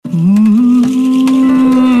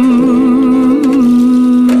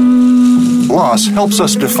loss helps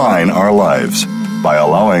us define our lives. By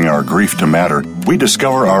allowing our grief to matter, we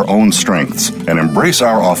discover our own strengths and embrace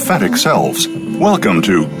our authentic selves. Welcome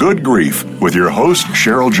to Good Grief with your host,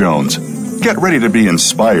 Cheryl Jones. Get ready to be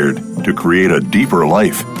inspired to create a deeper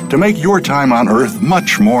life, to make your time on Earth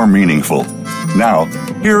much more meaningful. Now,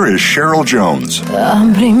 here is Cheryl Jones.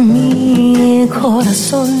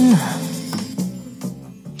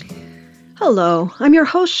 Hello, I'm your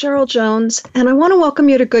host, Cheryl Jones, and I want to welcome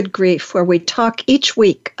you to Good Grief, where we talk each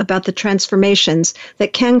week about the transformations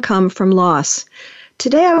that can come from loss.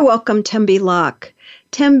 Today I welcome Tembi Locke.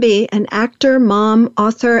 Tembi, an actor, mom,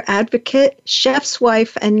 author, advocate, chef's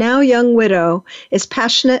wife, and now young widow, is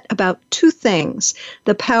passionate about two things: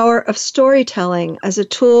 the power of storytelling as a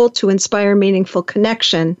tool to inspire meaningful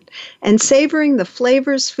connection, and savoring the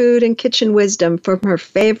flavors, food, and kitchen wisdom from her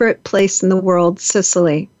favorite place in the world,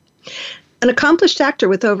 Sicily. An accomplished actor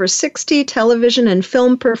with over 60 television and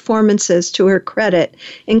film performances to her credit,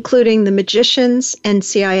 including The Magicians,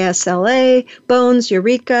 NCIS LA, Bones,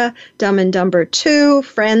 Eureka, Dumb and Dumber 2,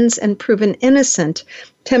 Friends, and Proven Innocent,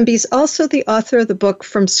 Tembi's also the author of the book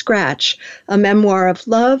From Scratch, a memoir of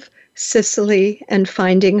love, Sicily, and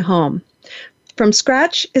finding home. From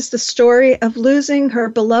Scratch is the story of losing her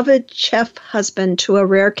beloved chef husband to a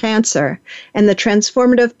rare cancer and the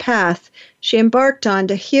transformative path she embarked on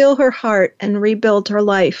to heal her heart and rebuild her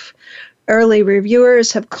life. Early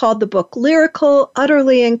reviewers have called the book lyrical,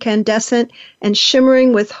 utterly incandescent, and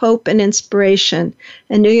shimmering with hope and inspiration.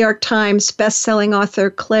 And New York Times bestselling author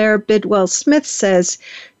Claire Bidwell Smith says,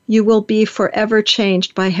 "You will be forever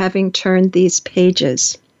changed by having turned these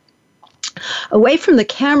pages." Away from the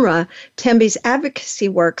camera, Tembi's advocacy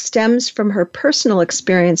work stems from her personal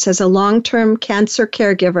experience as a long-term cancer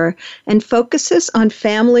caregiver and focuses on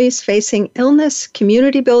families facing illness,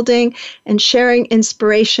 community building, and sharing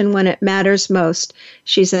inspiration when it matters most.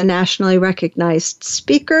 She's a nationally recognized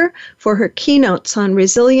speaker for her keynotes on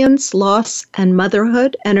resilience, loss, and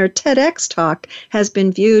motherhood, and her TEDx talk has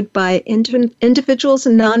been viewed by individuals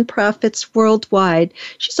and nonprofits worldwide.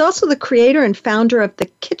 She's also the creator and founder of The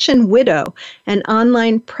Kitchen Widow, an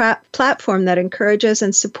online platform that encourages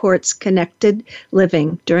and supports connected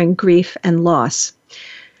living during grief and loss.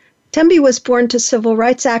 Tembi was born to civil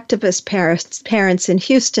rights activist parents in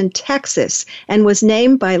Houston, Texas, and was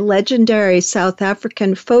named by legendary South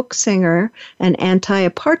African folk singer and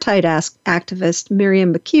anti-apartheid activist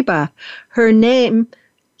Miriam Makeba. Her name,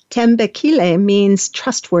 Tembekile, means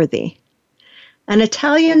trustworthy. An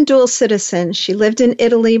Italian dual citizen, she lived in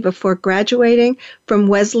Italy before graduating from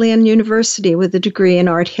Wesleyan University with a degree in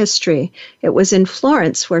art history. It was in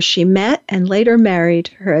Florence where she met and later married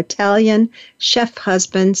her Italian chef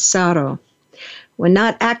husband, Saro. When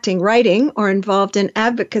not acting, writing, or involved in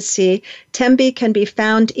advocacy, Tembi can be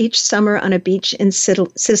found each summer on a beach in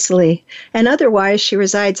Sicily, and otherwise she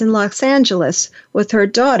resides in Los Angeles with her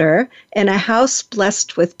daughter in a house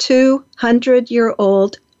blessed with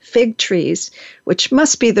 200-year-old fig trees, which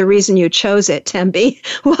must be the reason you chose it, Tembi.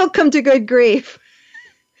 Welcome to Good Grief.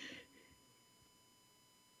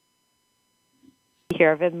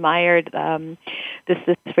 Here, I've admired this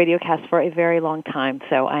radiocast for a very long time,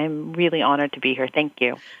 so I'm really honored to be here. Thank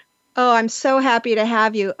you. Oh, I'm so happy to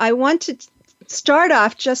have you. I want to start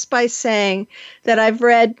off just by saying that I've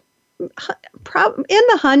read in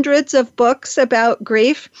the hundreds of books about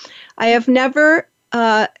grief. I have never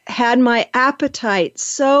had my appetite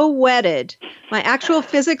so whetted, my actual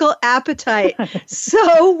physical appetite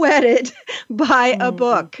so whetted by a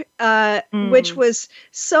book, which was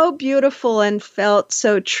so beautiful and felt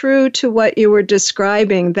so true to what you were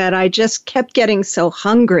describing that I just kept getting so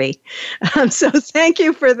hungry. So thank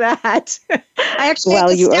you for that. I actually had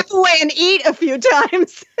to step away and eat a few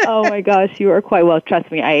times. Oh my gosh, you are quite well. Trust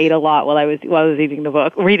me, I ate a lot while I was reading the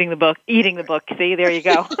book. See, there you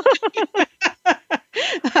go.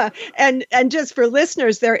 And just for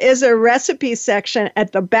listeners, there is a recipe section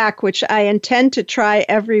at the back, which I intend to try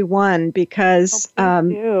every one because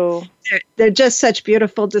they're just such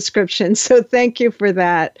beautiful descriptions. So thank you for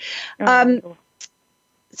that.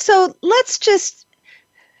 So let's just,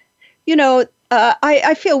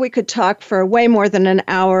 I feel we could talk for way more than an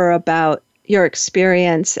hour about your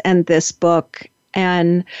experience and this book.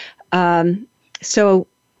 And so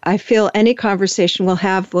I feel any conversation we'll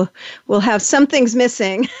have some things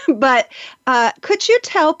missing. But could you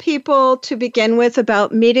tell people to begin with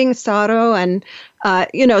about meeting Saro and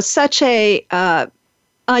such a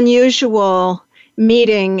unusual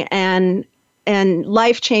meeting and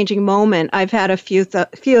life-changing moment? I've had a few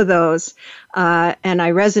of those, and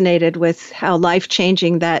I resonated with how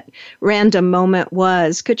life-changing that random moment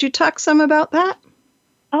was. Could you talk some about that?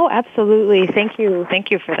 Oh, absolutely. Thank you.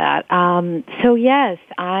 Thank you for that. So yes,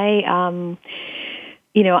 I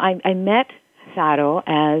met Saro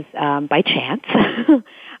as by chance.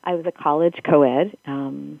 I was a college co-ed,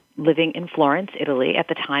 living in Florence, Italy at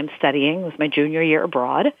the time, studying. It was my junior year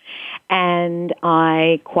abroad. And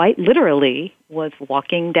I quite literally was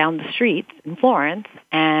walking down the streets in Florence,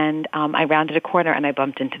 and I rounded a corner and I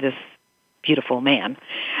bumped into this beautiful man.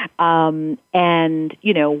 And,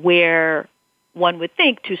 where one would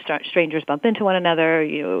think two strangers bump into one another,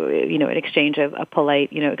 in exchange of a polite,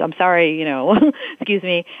 I'm sorry, excuse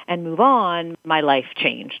me, and move on. My life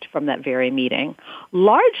changed from that very meeting,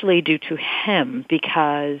 largely due to him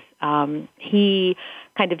because he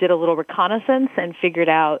kind of did a little reconnaissance and figured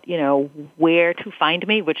out, where to find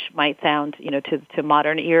me, which might sound, to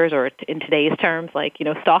modern ears or in today's terms like,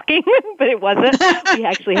 stalking, but it wasn't. We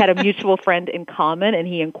actually had a mutual friend in common, and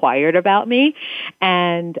he inquired about me.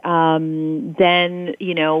 And then,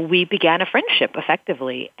 we began a friendship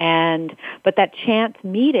effectively. But that chance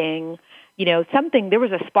meeting, there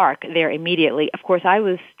was a spark there immediately. Of course, I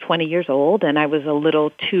was 20 years old, and I was a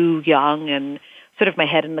little too young and sort of my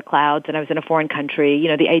head in the clouds, and I was in a foreign country.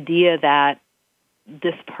 The idea that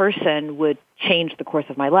this person would change the course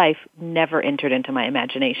of my life never entered into my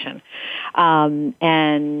imagination.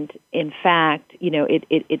 And in fact,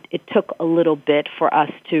 it took a little bit for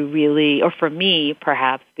us to really, or for me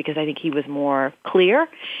perhaps, because I think he was more clear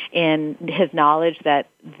in his knowledge that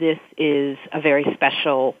this is a very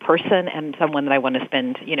special person and someone that I want to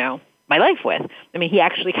spend, my life with. I mean, he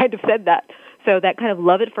actually kind of said that. So that kind of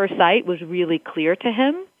love at first sight was really clear to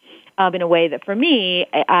him in a way that for me,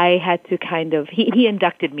 I had to he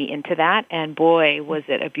inducted me into that. And boy, was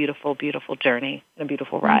it a beautiful, beautiful journey and a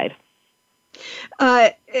beautiful ride.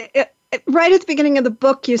 Right at the beginning of the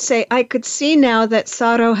book, you say, I could see now that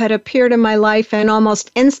Saro had appeared in my life and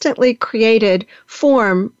almost instantly created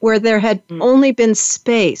form where there had only been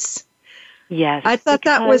space. Yes. I thought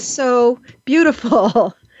that was so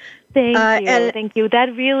beautiful. Thank you.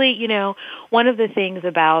 That really, one of the things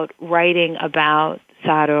about writing about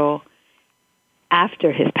Saro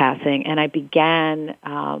after his passing, and I began,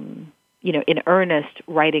 in earnest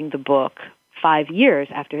writing the book 5 years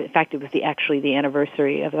after. In fact, it was actually the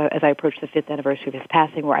anniversary as I approached the 5th anniversary of his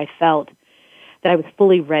passing, where I felt that I was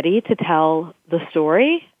fully ready to tell the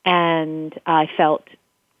story, and I felt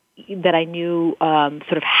that I knew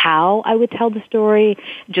sort of how I would tell the story,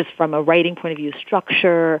 just from a writing point of view,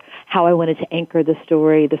 structure, how I wanted to anchor the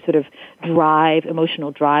story, the sort of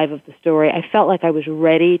emotional drive of the story. I felt like I was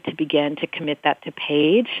ready to begin to commit that to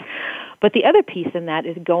page. But the other piece in that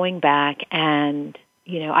is going back and,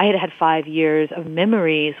 I had 5 years of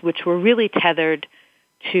memories which were really tethered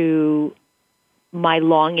to my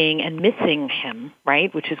longing and missing him,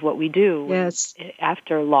 right, which is what we do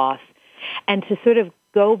after loss. And to sort of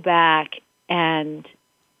go back and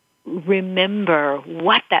remember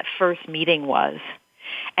what that first meeting was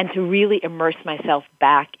and to really immerse myself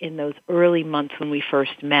back in those early months when we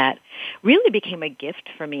first met really became a gift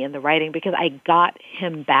for me in the writing, because I got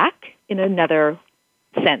him back in another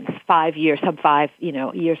sense, 5 years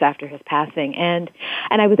after his passing. And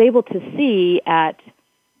I was able to see at,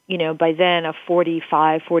 by then a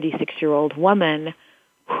 45, 46-year-old woman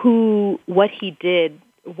what he did,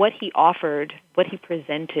 what he offered, what he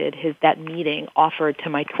presented, that meeting offered to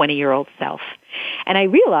my 20-year-old self. And I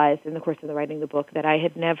realized in the course of the writing of the book that I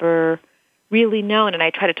had never really known, and I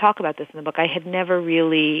try to talk about this in the book, I had never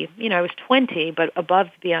really, I was 20, but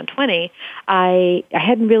beyond 20, I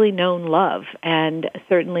hadn't really known love. And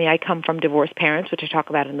certainly I come from divorced parents, which I talk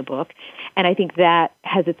about in the book, and I think that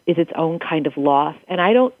is its own kind of loss. And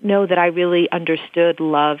I don't know that I really understood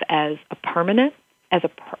love as a permanent,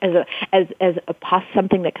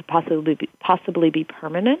 something that could possibly be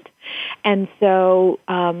permanent. And so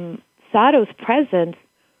Saro's presence,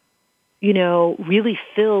 really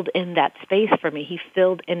filled in that space for me. He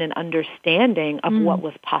filled in an understanding of what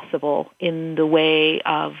was possible in the way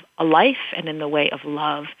of a life and in the way of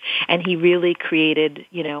love. And he really created,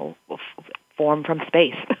 form from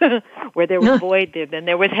space. Where there was void, then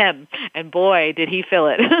there was him. And boy, did he fill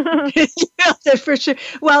it. He filled it for sure.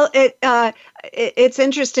 Well, it's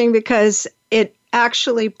interesting because it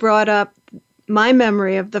actually brought up my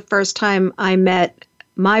memory of the first time I met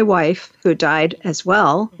my wife, who died as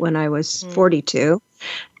well when I was 42.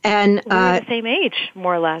 And we're the same age,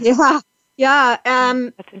 more or less. Yeah.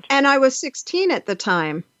 And I was 16 at the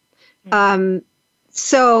time.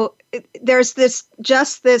 So there's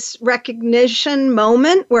this recognition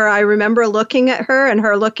moment where I remember looking at her and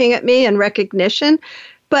her looking at me in recognition.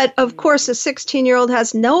 But of course, a 16-year-old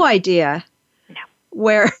has no idea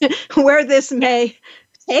where this may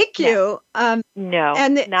take No. you. No,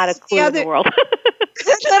 And not a clue in the world.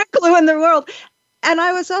 not a clue in the world. And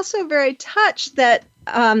I was also very touched that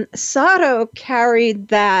Sato carried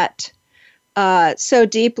that so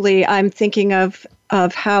deeply. I'm thinking of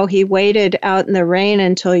how he waited out in the rain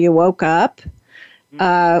until you woke up.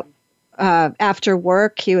 Uh, After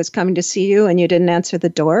work, he was coming to see you, and you didn't answer the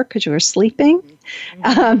door because you were sleeping.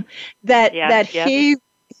 That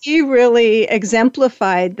he really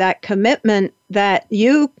exemplified that commitment that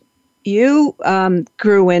you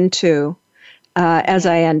grew into, as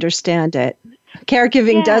I understand it.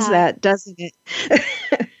 Caregiving does that, doesn't it?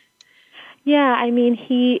 Yeah, I mean,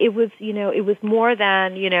 it was more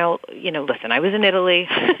than, listen, I was in Italy.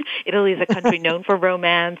 Italy is a country known for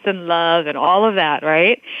romance and love and all of that,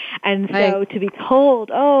 right? And so to be told,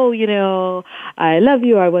 I love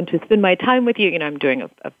you, I want to spend my time with you, I'm doing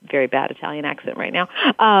a very bad Italian accent right now,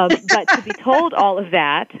 but to be told all of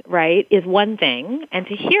that, right, is one thing, and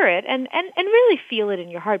to hear it and really feel it in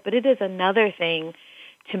your heart, but it is another thing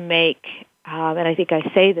to make, and I think I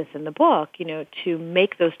say this in the book, to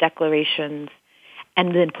make those declarations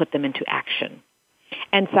and then put them into action.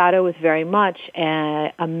 And Sato was very much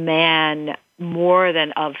a man more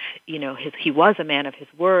than of, he was a man of his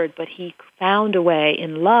word, but he found a way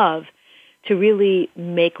in love to really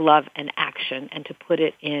make love an action and to put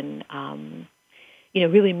it in,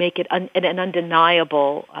 really make it an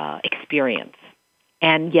undeniable experience.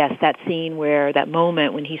 And yes, that scene that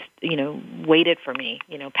moment when he, waited for me,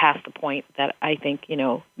 past the point that I think,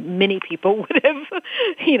 many people would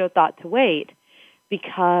have, thought to wait,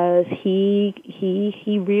 because he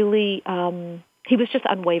really, he was just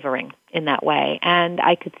unwavering in that way. And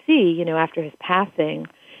I could see, after his passing,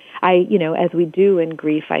 as we do in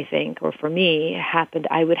grief, I think, or for me, it happened,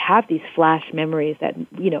 I would have these flash memories that,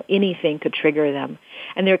 anything could trigger them.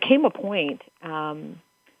 And there came a point,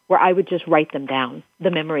 where I would just write them down,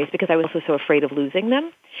 the memories, because I was so afraid of losing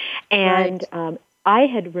them. And I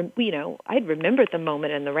had remembered the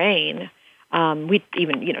moment in the rain. We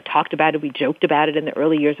even, talked about it. We joked about it in the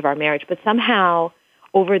early years of our marriage. But somehow,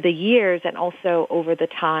 over the years and also over the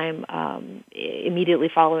time immediately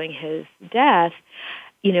following his death,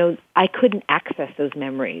 I couldn't access those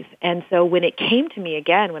memories. And so when it came to me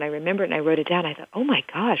again, when I remembered and I wrote it down, I thought, oh, my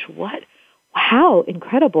gosh, how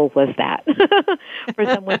incredible was that for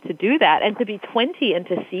someone to do that and to be 20 and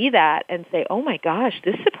to see that and say, oh my gosh,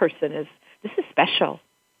 this is special.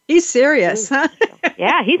 He's serious, huh?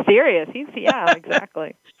 Yeah, he's serious.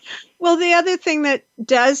 Exactly. Well, the other thing that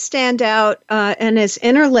does stand out and is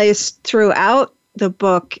interlaced throughout the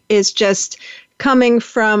book is just coming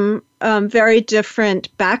from very different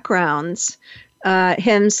backgrounds.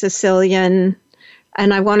 Him, Sicilian,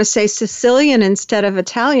 and I want to say Sicilian instead of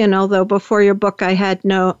Italian, although before your book I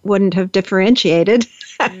wouldn't have differentiated,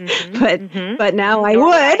 but now I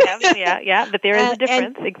would. Yeah, but there is a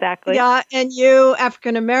difference, exactly. Yeah, and you,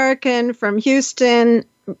 African American from Houston,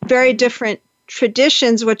 very different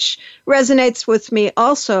traditions, which resonates with me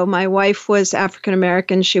also. My wife was African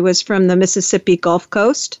American. She was from the Mississippi Gulf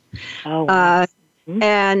Coast. Oh, wow.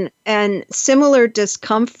 And similar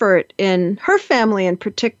discomfort in her family in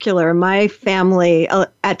particular, my family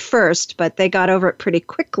at first, but they got over it pretty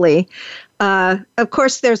quickly. Of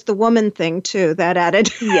course, there's the woman thing, too, that added.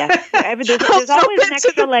 Yes, there's always an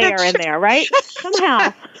extra layer in there, right?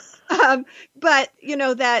 Somehow. But,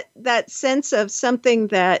 that sense of something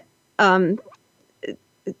that,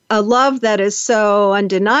 a love that is so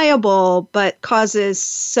undeniable, but causes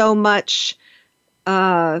so much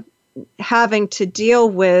having to deal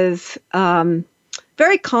with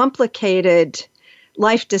very complicated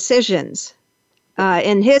life decisions.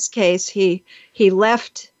 In his case, he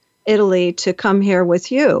left Italy to come here with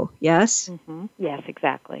you, yes? Mm-hmm. Yes,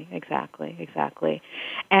 exactly.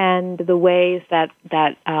 And the ways that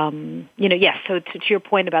yes, so to your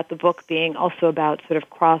point about the book being also about sort of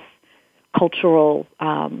cross-cultural,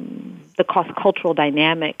 the cross-cultural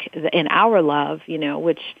dynamic in our love,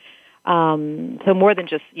 which so more than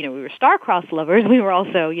just, we were star-crossed lovers, we were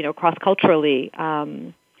also, cross-culturally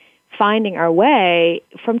finding our way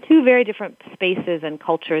from two very different spaces and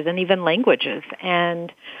cultures and even languages.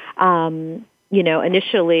 And,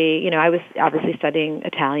 initially, I was obviously studying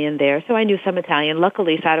Italian there, so I knew some Italian.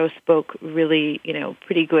 Luckily, Sato spoke really,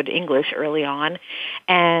 pretty good English early on.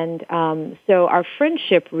 And so our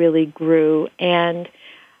friendship really grew, and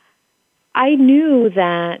I knew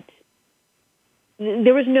that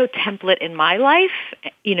there was no template in my life.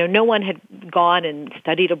 No one had gone and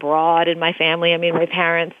studied abroad in my family. I mean, my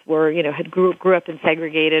parents were, had grew up in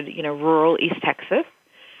segregated, rural East Texas.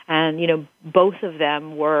 And, both of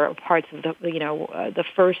them were parts of the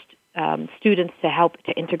first students to help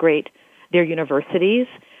to integrate their universities.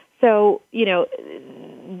 So,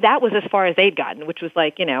 that was as far as they'd gotten, which was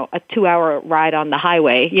like, a 2-hour ride on the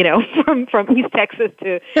highway, from East Texas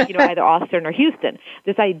to, either Austin or Houston.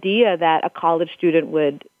 This idea that a college student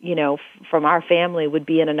would, from our family would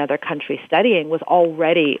be in another country studying was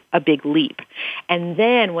already a big leap. And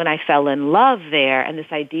then when I fell in love there, and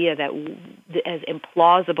this idea that as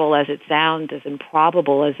implausible as it sounded, as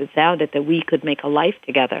improbable as it sounded, that we could make a life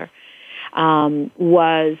together,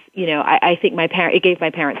 was, I think it gave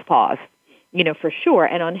my parents pause, for sure.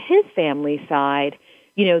 And on his family side,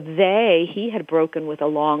 he had broken with a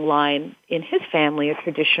long line in his family, a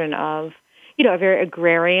tradition of, a very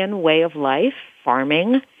agrarian way of life,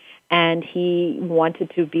 farming, and he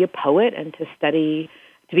wanted to be a poet and to study,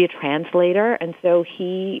 to be a translator. And so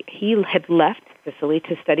he had left Sicily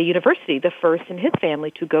to study university, the first in his family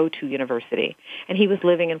to go to university. And he was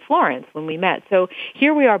living in Florence when we met. So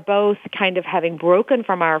here we are both kind of having broken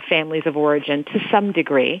from our families of origin to some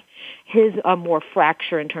degree. His a more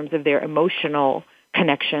fracture in terms of their emotional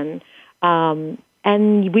connection.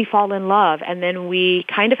 And we fall in love, and then we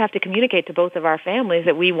kind of have to communicate to both of our families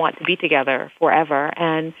that we want to be together forever.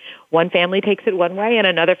 And one family takes it one way, and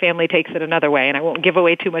another family takes it another way. And I won't give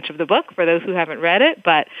away too much of the book for those who haven't read it,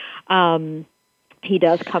 but he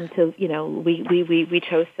does come to, we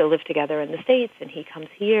chose to live together in the States, and he comes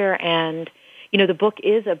here. And, the book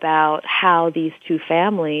is about how these two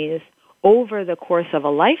families, over the course of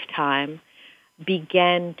a lifetime,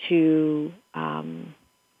 began to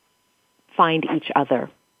find each other,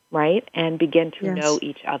 right, and begin to know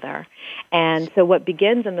each other. And so what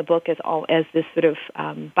begins in the book is as this sort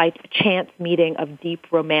of by chance meeting of deep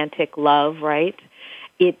romantic love, right?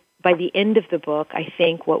 By the end of the book, I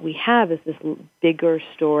think what we have is this bigger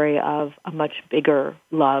story of a much bigger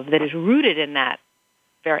love that is rooted in that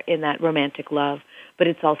romantic love, but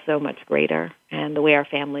it's also much greater, and the way our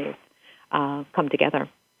families come together.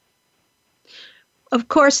 Of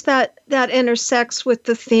course, that intersects with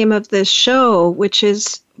the theme of this show, which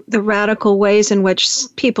is the radical ways in which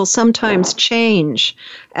people sometimes change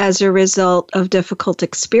as a result of difficult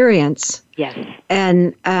experience. Yes.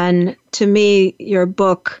 And to me, your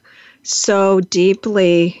book so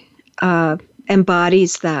deeply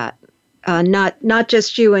embodies that. Not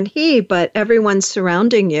just you and he, but everyone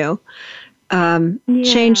surrounding you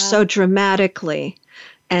changed so dramatically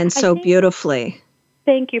and so beautifully.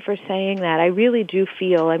 Thank you for saying that. I really do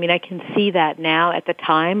feel, I can see that now. At the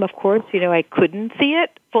time, of course, I couldn't see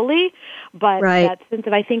it fully, but that sense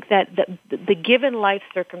of, I think that the given life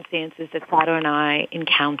circumstances that Sado and I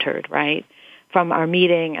encountered, right, from our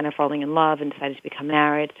meeting and our falling in love and decided to become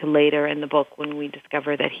married to later in the book when we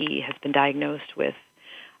discover that he has been diagnosed with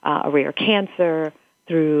a rare cancer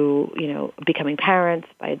through, becoming parents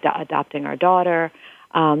by adopting our daughter,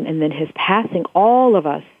 and then his passing, all of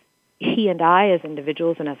us, he and I as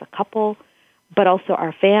individuals and as a couple, but also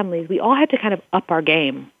our families, we all had to kind of up our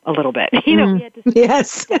game a little bit. We had to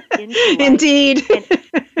step into life. Indeed.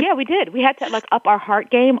 And, we did. We had to up our heart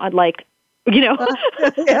game on a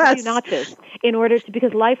few notches in order to,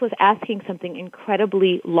 because life was asking something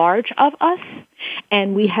incredibly large of us,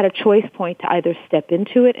 and we had a choice point to either step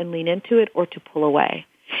into it and lean into it or to pull away.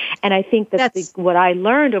 And I think that's what I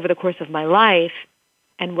learned over the course of my life,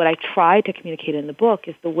 and what I try to communicate in the book,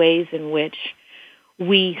 is the ways in which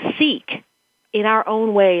we seek, in our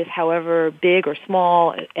own ways, however big or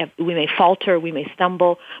small, we may falter, we may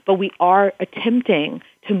stumble, but we are attempting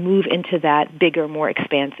to move into that bigger, more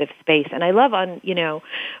expansive space. And I love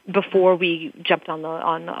before we jumped into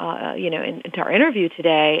our interview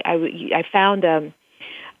today, I found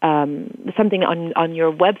something on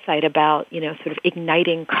your website about, sort of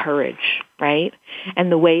igniting courage, right?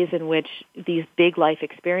 And the ways in which these big life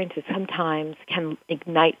experiences sometimes can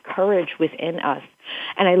ignite courage within us.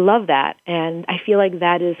 And I love that. And I feel like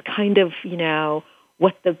that is kind of,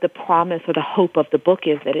 what the promise or the hope of the book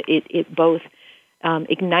is, that it both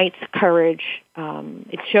ignites courage.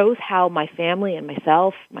 It shows how my family and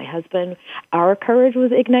myself, my husband, our courage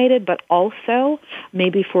was ignited, but also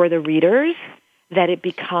maybe for the readers, that it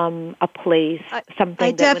become a place,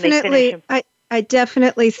 something that when they finish. I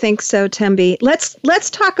definitely think so, Tembi. Let's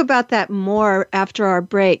talk about that more after our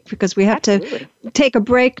break, because we have to take a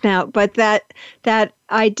break now. But that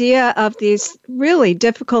idea of these really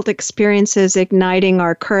difficult experiences igniting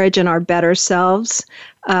our courage and our better selves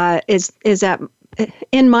is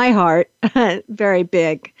in my heart very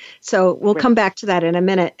big. So we'll come back to that in a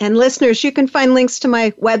minute. And listeners, you can find links to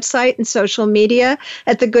my website and social media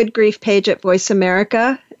at the Good Grief page at Voice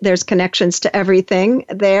America. there's connections to everything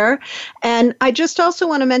there. And I just also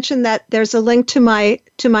want to mention that there's a link to my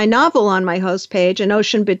novel on my host page, An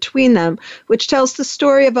Ocean Between Them, which tells the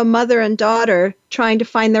story of a mother and daughter trying to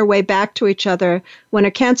find their way back to each other when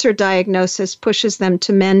a cancer diagnosis pushes them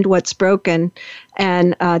to mend what's broken.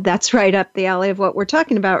 And that's right up the alley of what we're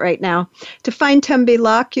talking about right now. To find Tembi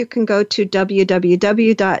Locke, you can go to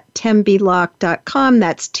www.tembilocke.com.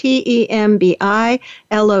 That's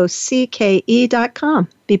TEMBILOCKE.com.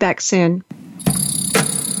 Be back soon.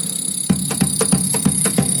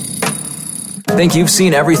 Think you've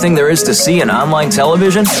seen everything there is to see in online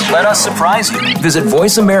television? Let us surprise you. Visit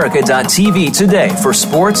voiceamerica.tv today for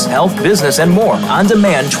sports, health, business, and more on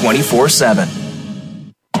demand 24/7.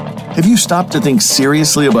 Have you stopped to think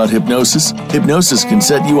seriously about hypnosis? Hypnosis can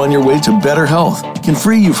set you on your way to better health, can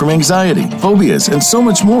free you from anxiety, phobias, and so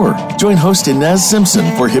much more. Join host Inez Simpson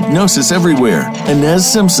for Hypnosis Everywhere, Inez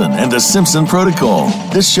Simpson and the Simpson Protocol.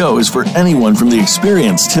 This show is for anyone from the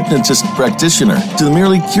experienced hypnotist practitioner to the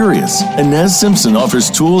merely curious. Inez Simpson offers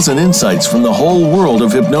tools and insights from the whole world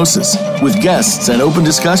of hypnosis, with guests and open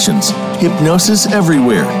discussions. Hypnosis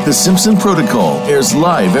Everywhere, the Simpson Protocol, airs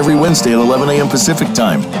live every Wednesday at 11 a.m. Pacific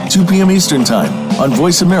Time, 2 p.m. Eastern Time on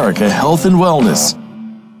Voice America Health and Wellness.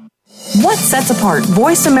 What sets apart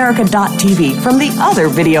VoiceAmerica.tv from the other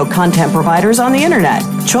video content providers on the Internet?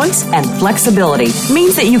 Choice and flexibility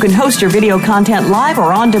means that you can host your video content live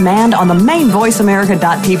or on demand on the main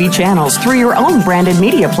VoiceAmerica.tv channels through your own branded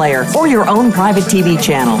media player or your own private TV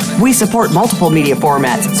channel. We support multiple media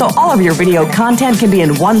formats, so all of your video content can be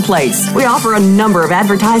in one place. We offer a number of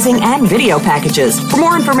advertising and video packages. For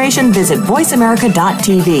more information, visit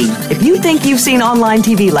VoiceAmerica.tv. If you think you've seen online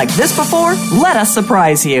TV like this before, let us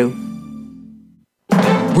surprise you.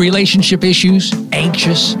 Relationship issues?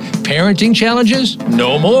 Anxious? Parenting challenges?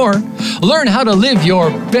 No more. Learn how to live your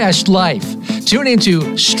best life. Tune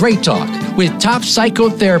into Straight Talk with top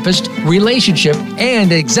psychotherapist, relationship,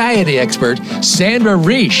 and anxiety expert, Sandra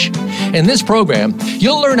Reish. In this program,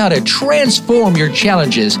 you'll learn how to transform your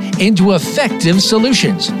challenges into effective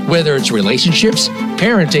solutions, whether it's relationships,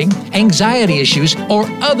 parenting, anxiety issues, or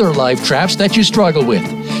other life traps that you struggle with.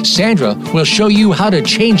 Sandra will show you how to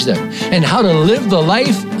change them and how to live the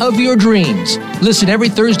life of your dreams. Listen every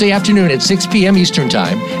Thursday afternoon at 6 p.m. Eastern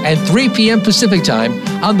Time and 3 p.m. Pacific Time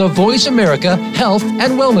on the Voice America Health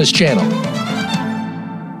and Wellness Channel.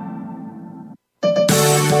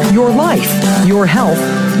 Your life, your health,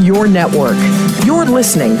 your network. You're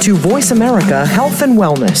listening to Voice America Health and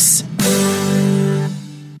Wellness.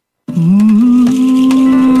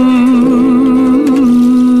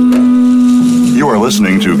 You are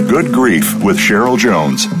listening to Good Grief with Cheryl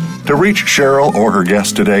Jones. To reach Cheryl or her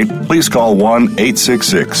guest today, please call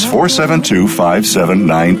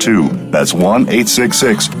 1-866-472-5792. That's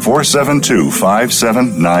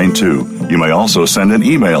 1-866-472-5792. You may also send an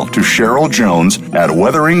email to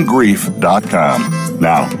CherylJones@weatheringgrief.com.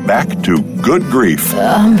 Now, back to Good Grief.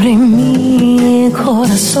 Abre mi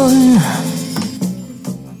corazón.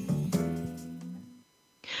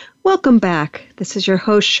 Welcome back. This is your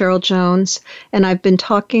host, Cheryl Jones, and I've been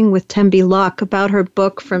talking with Tembi Locke about her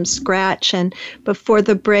book From Scratch. And before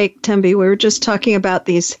the break, Tembi, we were just talking about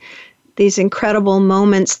these incredible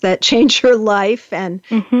moments that change your life. And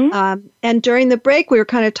and during the break, we were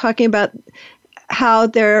kind of talking about how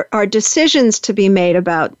there are decisions to be made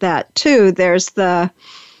about that too. There's the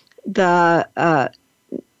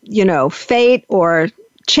fate or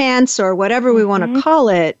chance or whatever we want to call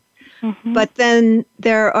it. But then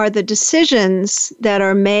there are the decisions that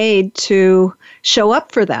are made to show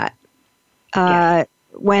up for that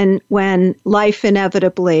when life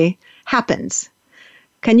inevitably happens.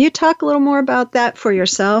 Can you talk a little more about that for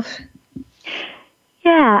yourself?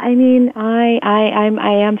 Yeah, I mean, I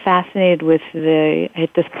am fascinated with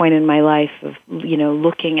at this point in my life of,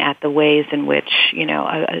 looking at the ways in which,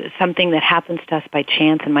 something that happens to us by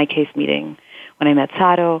chance, in my case meeting when I met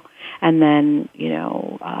Saro, and then,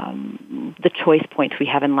 the choice points we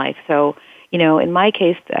have in life. So, in my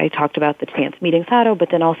case, I talked about the chance meeting Saro, but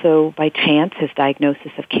then also by chance his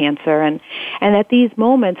diagnosis of cancer. And at these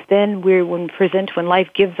moments, then when life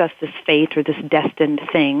gives us this fate or this destined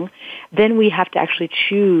thing, then we have to actually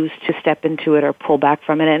choose to step into it or pull back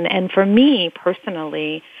from it. And for me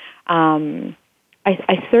personally, I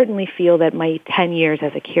certainly feel that my 10 years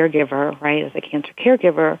as a caregiver, right, as a cancer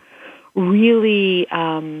caregiver, really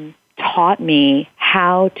taught me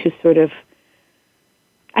how to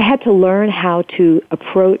I had to learn how to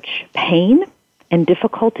approach pain and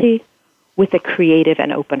difficulty with a creative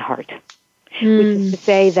and open heart. Which is to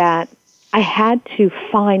say that I had to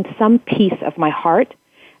find some piece of my heart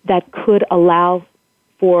that could allow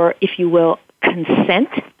for, if you will, consent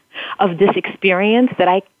of this experience that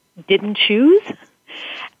I didn't choose,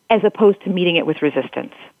 as opposed to meeting it with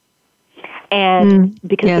resistance. And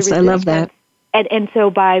because yes, I love that. And so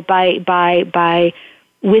by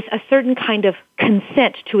with a certain kind of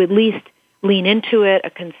consent to at least lean into it, a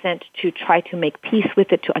consent to try to make peace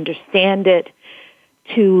with it, to understand it,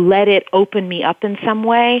 to let it open me up in some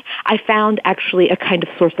way, I found actually a kind of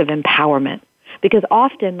source of empowerment. Because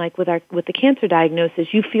often, like with the cancer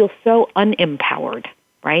diagnosis, you feel so unempowered,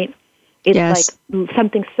 right? It's like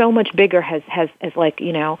something so much bigger has like,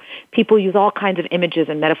 people use all kinds of images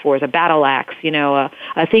and metaphors, a battle axe, a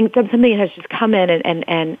thing, something that has just come in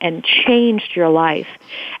and changed your life.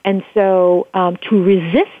 And so to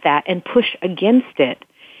resist that and push against it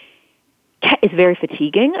is very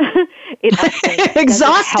fatiguing. It actually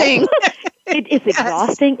exhausting. It's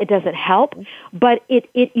exhausting. It doesn't help, but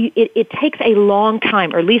it takes a long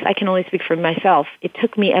time, or at least I can only speak for myself. It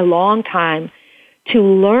took me a long time to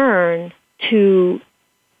learn to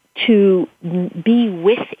be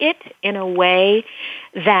with it in a way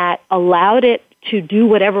that allowed it to do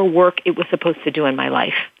whatever work it was supposed to do in my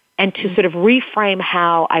life, and to sort of reframe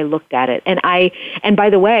how I looked at it. And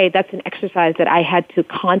by the way, that's an exercise that I had to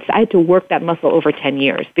work that muscle over 10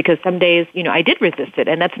 years, because some days, I did resist it.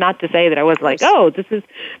 And that's not to say that I was like, oh, this is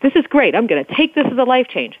great, I'm going to take this as a life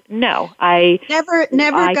change. No, I never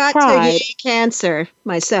got tried. to cancer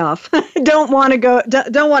myself. don't want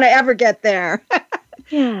to ever get there.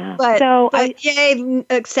 Yeah. But yay,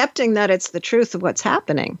 accepting that it's the truth of what's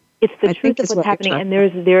happening. It's the truth of what's happening, and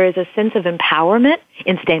there is a sense of empowerment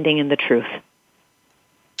in standing in the truth.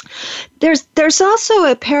 There's also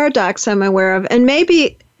a paradox I'm aware of, and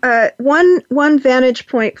maybe one vantage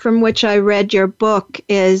point from which I read your book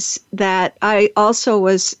is that I also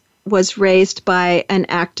was raised by an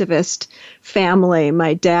activist family.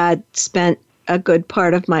 My dad spent a good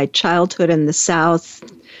part of my childhood in the South,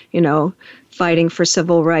 fighting for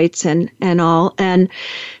civil rights and all, and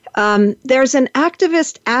there's an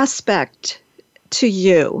activist aspect to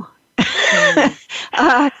you that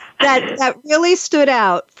really stood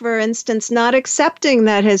out. For instance, not accepting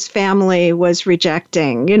that his family was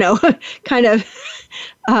rejecting, kind of.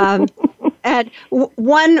 And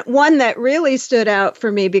one that really stood out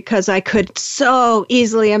for me, because I could so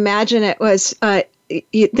easily imagine it, was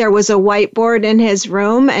there was a whiteboard in his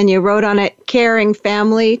room, and you wrote on it, "Caring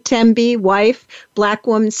family, Tembi, wife, black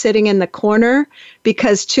woman sitting in the corner,"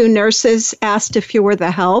 because 2 nurses asked if you were the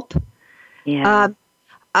help. Yeah.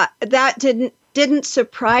 That didn't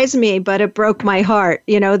surprise me, but it broke my heart.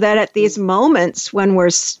 That at these moments when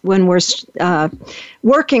we're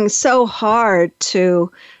working so hard to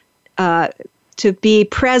be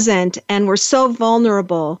present, and we're so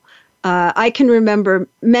vulnerable. I can remember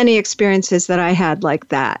many experiences that I had like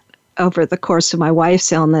that over the course of my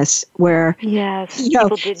wife's illness, where you're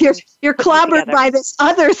clobbered by this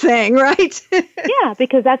other thing, right? Yeah,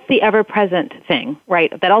 because that's the ever-present thing,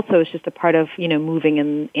 right? That also is just a part of moving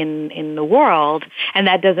in the world, and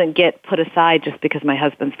that doesn't get put aside just because my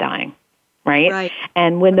husband's dying, right? Right.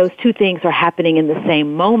 And when those two things are happening in the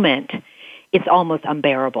same moment, it's almost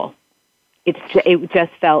unbearable. It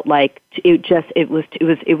just felt like it was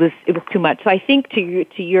too much. So I think to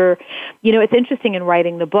your it's interesting in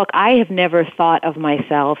writing the book, I have never thought of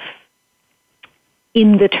myself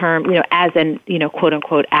in the term, as an, quote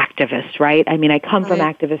unquote activist, right? I mean, I come from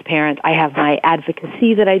activist parents. I have my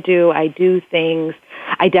advocacy that I do things.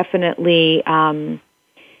 I definitely,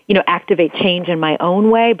 activate change in my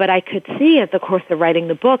own way, but I could see at the course of writing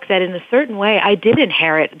the book that in a certain way I did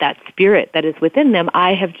inherit that spirit that is within them.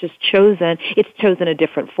 I have just chosen a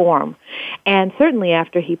different form. And certainly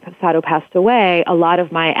after Sado passed away, a lot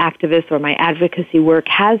of my activist or my advocacy work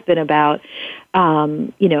has been about,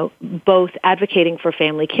 both advocating for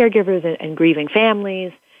family caregivers and grieving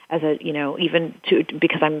families, as a, even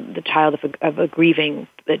because I'm the child of a grieving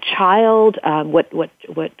child,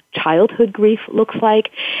 what childhood grief looks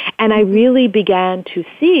like. And I really began to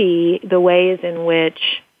see the ways in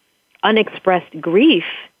which unexpressed grief,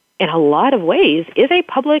 in a lot of ways, is a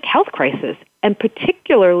public health crisis, and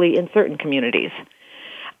particularly in certain communities.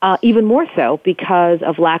 Even more so because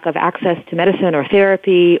of lack of access to medicine or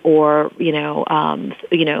therapy, or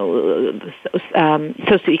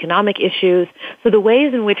socioeconomic issues. So the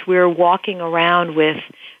ways in which we're walking around with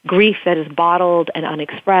grief that is bottled and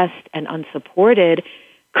unexpressed and unsupported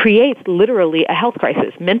creates literally a health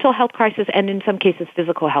crisis, mental health crisis, and in some cases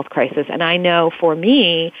physical health crisis. And I know for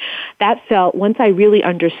me, that felt, once I really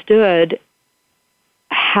understood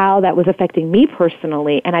how that was affecting me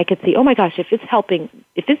personally, and I could see, oh my gosh, if this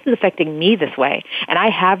is affecting me this way, and I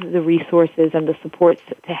have the resources and the supports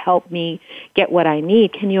to help me get what I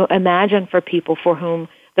need, can you imagine for people for whom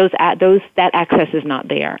that access is not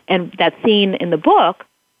there. And that scene in the book,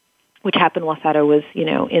 which happened while Sado was,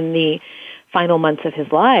 in the final months of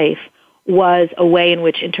his life, was a way in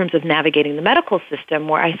which, in terms of navigating the medical system,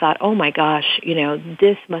 where I thought, oh my gosh,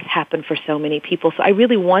 this must happen for so many people. So I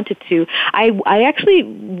really wanted to, I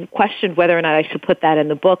actually questioned whether or not I should put that in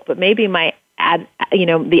the book, but maybe the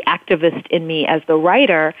activist in me as the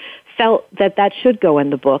writer felt that should go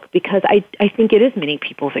in the book, because I think it is many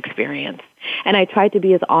people's experience. And I tried to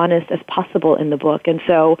be as honest as possible in the book. And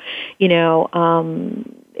so,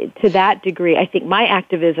 to that degree, I think my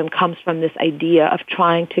activism comes from this idea of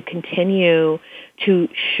trying to continue to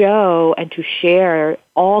show and to share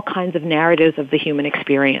all kinds of narratives of the human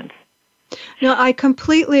experience. No, I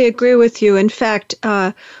completely agree with you. In fact,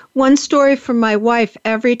 one story from my wife,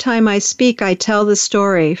 every time I speak, I tell the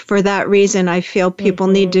story. For that reason, I feel people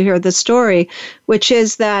need to hear the story, which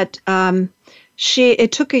is that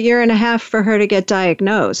it took 1.5 years for her to get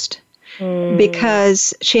diagnosed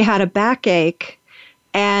because she had a backache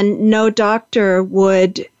and no doctor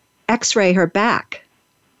would x-ray her back.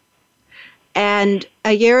 And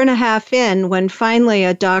 1.5 years in, when finally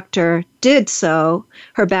a doctor did so,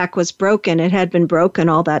 her back was broken. It had been broken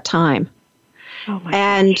all that time. Oh my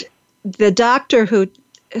and gosh. The doctor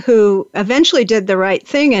who eventually did the right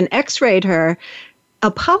thing and x-rayed her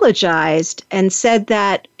apologized and said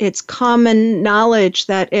that it's common knowledge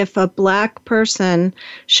that if a Black person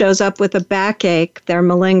shows up with a backache, they're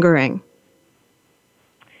malingering.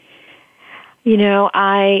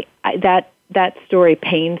 That story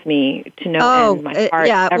pains me to no end. My heart,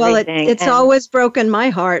 yeah. Well, it's always broken my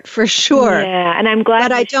heart for sure. Yeah, and I'm glad.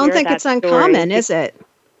 But I don't think it's uncommon, is it?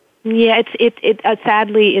 Yeah,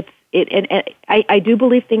 sadly, I do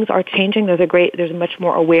believe things are changing. There's much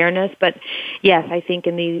more awareness. But yes, I think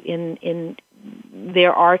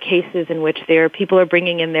there are cases in which people are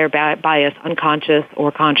bringing in their bias, unconscious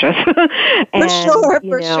or conscious.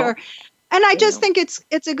 For sure. And I just think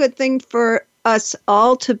it's a good thing for us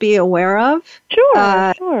all to be aware of. Sure.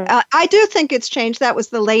 I do think it's changed. That was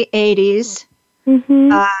the late 80s.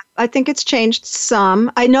 Mm-hmm. I think it's changed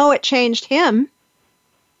some. I know it changed him.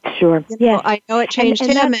 Sure. Yes. I know it changed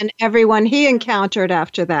him and everyone he encountered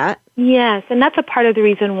after that. Yes, and that's a part of the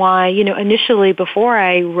reason why, initially before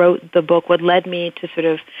I wrote the book, what led me to sort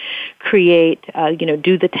of create,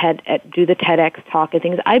 do the TEDx talk and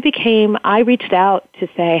things, I reached out to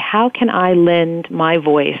say, how can I lend my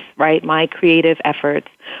voice, right, my creative efforts,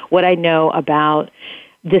 what I know about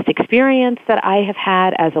this experience that I have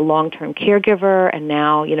had as a long-term caregiver and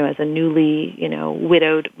now, as a newly,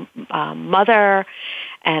 widowed mother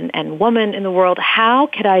and woman in the world, how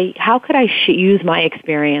could I use my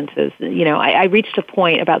experiences? I reached a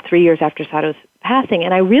point about 3 years after Sado's passing,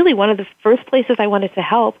 and one of the first places I wanted to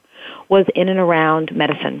help was in and around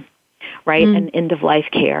medicine, right, and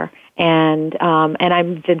end-of-life care. And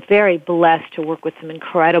I've been very blessed to work with some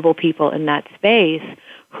incredible people in that space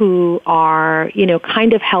who are,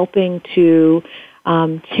 kind of helping to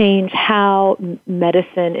change how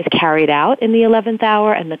medicine is carried out in the 11th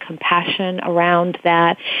hour and the compassion around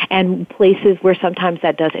that, and places where sometimes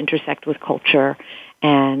that does intersect with culture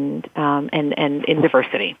and in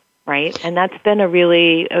diversity, right? And that's been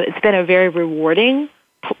it's been a very rewarding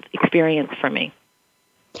experience for me.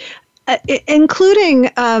 Including,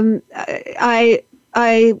 I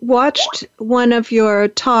watched one of your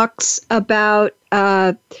talks about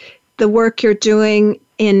the work you're doing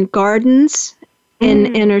in gardens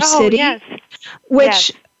in inner city, yes.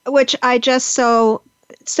 which I just so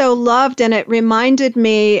loved, and it reminded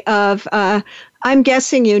me of. I'm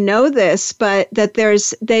guessing you know this, but that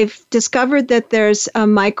they've discovered that there's a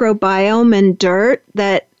microbiome in dirt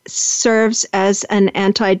that serves as an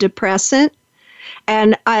antidepressant,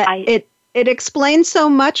 and it explained so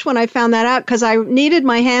much when I found that out, because I needed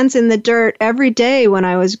my hands in the dirt every day when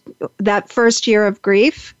I was that first year of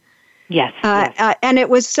grief. Yes. And it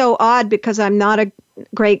was so odd because I'm not a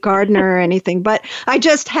great gardener or anything, but I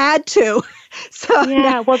just had to. So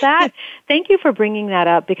yeah, thank you for bringing that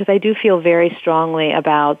up, because I do feel very strongly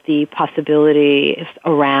about the possibilities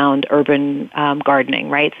around urban gardening,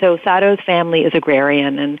 right? So Sado's family is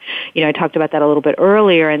agrarian, and, I talked about that a little bit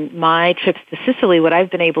earlier, and my trips to Sicily, what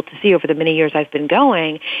I've been able to see over the many years I've been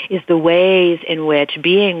going is the ways in which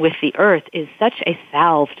being with the earth is such a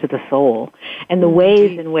salve to the soul, and the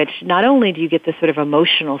ways in which not only do you get this sort of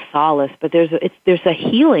emotional solace, but there's a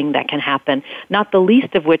healing that can happen, not the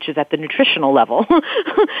least of which is at the nutritional emotional level,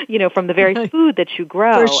 from the very food that you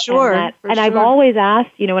grow. For sure. And I've always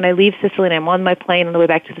asked, when I leave Sicily and I'm on my plane on the way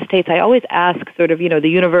back to the States, I always ask sort of, the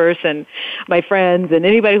universe and my friends and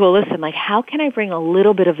anybody who will listen, like, how can I bring a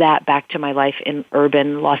little bit of that back to my life in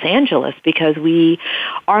urban Los Angeles? Because we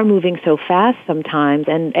are moving so fast sometimes,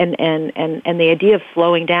 and the idea of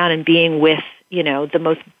slowing down and being with,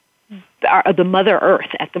 the Mother Earth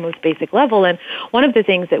at the most basic level. And one of the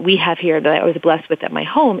things that we have here that I was blessed with at my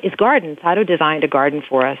home is gardens. Sado designed a garden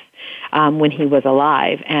for us when he was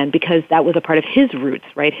alive, and because that was a part of his roots,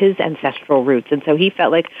 right, his ancestral roots. And so he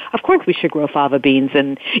felt like, of course we should grow fava beans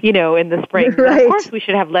and, in the spring. Right. Of course we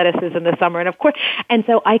should have lettuces in the summer. And of course, and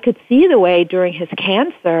so I could see the way during his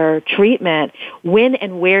cancer treatment, when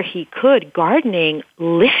and where he could, gardening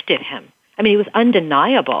lifted him. I mean, it was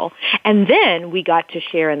undeniable. And then we got to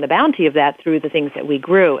share in the bounty of that through the things that we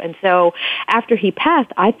grew. And so after he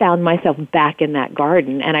passed, I found myself back in that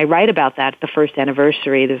garden. And I write about that at the first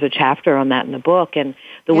anniversary. There's a chapter on that in the book, and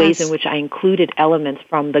the ways in which I included elements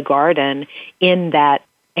from the garden in that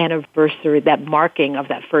anniversary, that marking of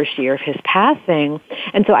that first year of his passing.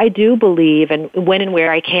 And so I do believe, and when and where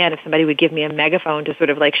I can, if somebody would give me a megaphone to sort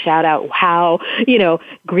of like shout out how,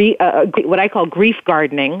 what I call grief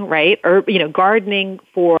gardening, right? Or, gardening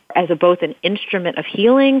as both an instrument of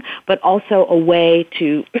healing, but also a way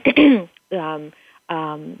to,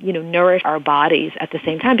 nourish our bodies at the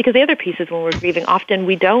same time. Because the other piece is when we're grieving, often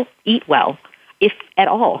we don't eat well, if at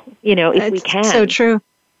all, if we can. So true.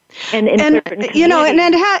 And it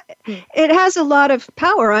has a lot of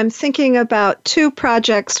power. I'm thinking about two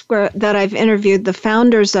projects that I've interviewed the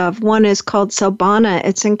founders of. One is called Sobana.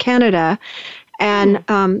 It's in Canada. And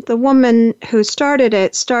the woman who started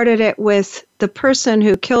it with the person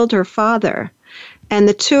who killed her father. And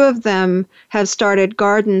the two of them have started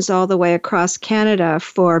gardens all the way across Canada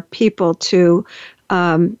for people to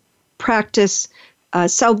practice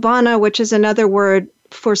Sobana, which is another word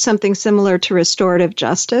for something similar to restorative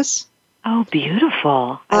justice. Oh,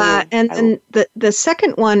 beautiful. And the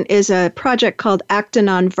second one is a project called Acta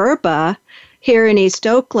Non Verba here in East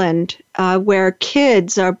Oakland, where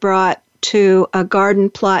kids are brought to a garden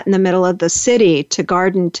plot in the middle of the city to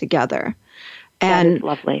garden together. And that is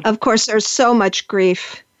lovely. Of course, there's so much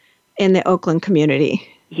grief in the Oakland community.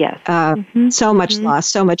 Yes. So much loss,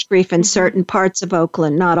 so much grief in certain parts of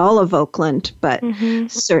Oakland, not all of Oakland, but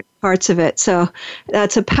certain parts of it. So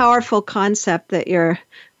that's a powerful concept that I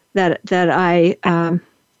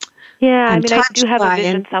I do have a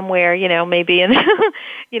vision somewhere, maybe in,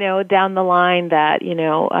 down the line that,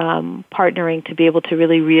 partnering to be able to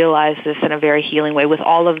really realize this in a very healing way with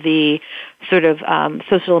all of the sort of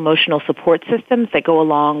social emotional support systems that go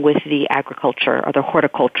along with the agriculture or the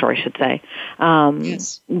horticulture, I should say,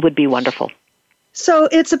 would be wonderful. So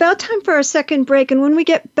it's about time for our second break. And when we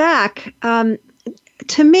get back,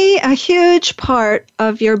 to me, a huge part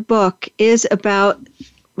of your book is about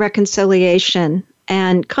reconciliation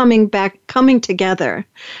and coming together.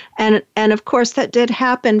 And of course, that did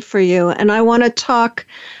happen for you. And I want to talk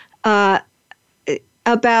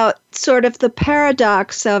about sort of the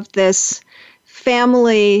paradox of this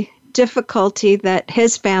family difficulty that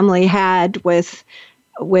his family had with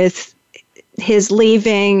his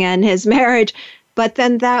leaving and his marriage. But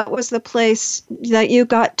then that was the place that you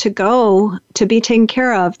got to go to be taken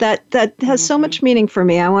care of. That has so much meaning for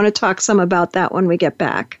me. I want to talk some about that when we get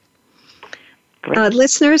back.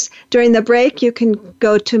 Listeners, during the break, you can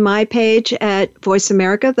go to my page at Voice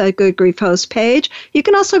America, the Good Grief Host page. You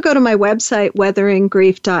can also go to my website,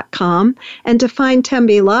 weatheringgrief.com. And to find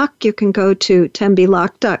Tembi Locke, you can go to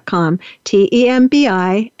tembilock.com,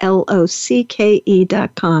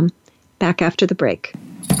 TEMBILOCKE.com. Back after the break.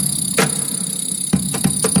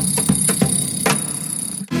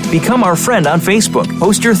 Become our friend on Facebook.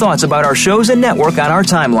 Post your thoughts about our shows and network on our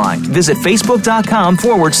timeline. Visit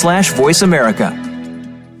facebook.com/Voice America.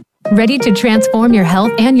 Ready to transform your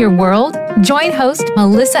health and your world? Join host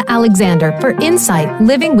Melissa Alexander for Insight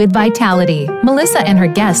Living with Vitality. Melissa and her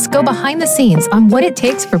guests go behind the scenes on what it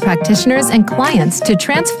takes for practitioners and clients to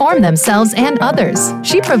transform themselves and others.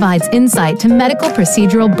 She provides insight to medical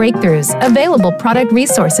procedural breakthroughs, available product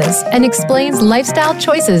resources, and explains lifestyle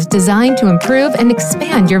choices designed to improve and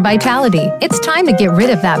expand your vitality. It's time to get rid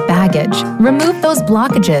of that baggage, remove those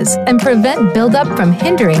blockages, and prevent buildup from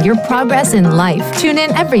hindering your progress in life. Tune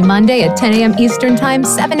in every Monday at 10 a.m. Eastern Time,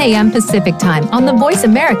 7 a.m. Pacific Time on the Voice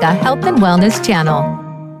America Health and Wellness Channel.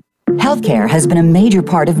 Healthcare has been a major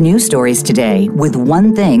part of news stories today, with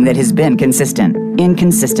one thing that has been consistent: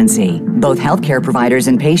 inconsistency. Both healthcare providers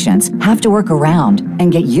and patients have to work around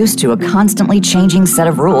and get used to a constantly changing set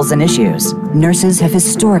of rules and issues. Nurses have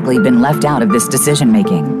historically been left out of this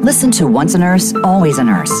decision-making. Listen to Once a Nurse, Always a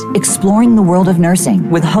Nurse, Exploring the World of Nursing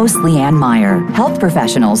with host Leanne Meyer. Health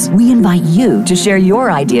professionals, we invite you to share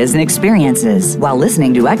your ideas and experiences while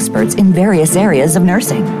listening to experts in various areas of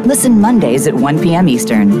nursing. Listen Mondays at 1 p.m.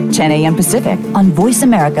 Eastern, 10 a.m. Pacific on Voice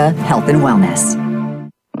America Health and Wellness.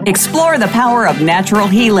 Explore the power of natural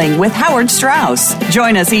healing with Howard Strauss.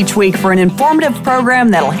 Join us each week for an informative program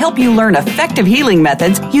that'll help you learn effective healing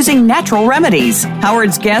methods using natural remedies.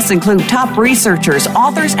 Howard's guests include top researchers,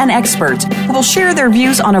 authors, and experts who will share their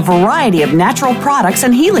views on a variety of natural products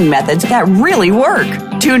and healing methods that really work.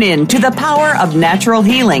 Tune in to The Power of Natural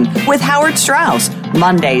Healing with Howard Strauss,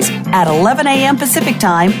 Mondays at 11 a.m. Pacific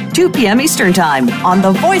Time, 2 p.m. Eastern Time on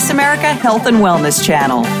the Voice America Health and Wellness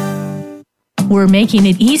Channel. We're making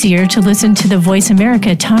it easier to listen to the Voice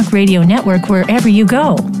America Talk Radio Network wherever you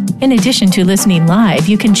go. In addition to listening live,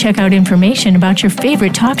 you can check out information about your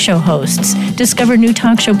favorite talk show hosts, discover new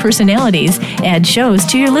talk show personalities, add shows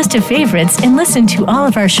to your list of favorites, and listen to all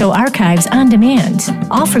of our show archives on demand,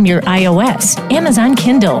 all from your iOS, Amazon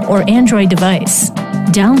Kindle, or Android device.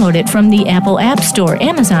 Download it from the Apple App Store,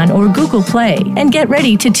 Amazon, or Google Play, and get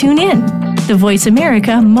ready to tune in. The Voice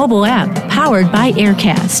America mobile app, powered by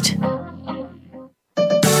Aircast.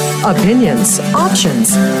 Opinions,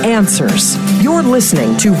 options, answers. You're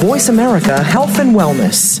listening to Voice America Health and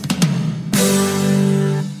Wellness.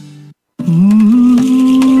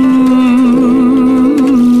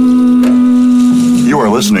 You are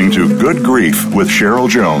listening to Good Grief with Cheryl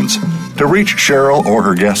Jones. To reach Cheryl or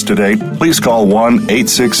her guest today, please call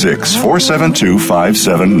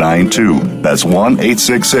 1-866-472-5792. That's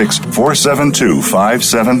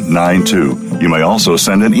 1-866-472-5792. You may also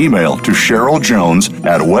send an email to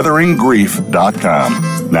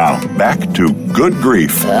CherylJones@weatheringgrief.com. Now, back to Good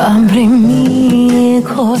Grief.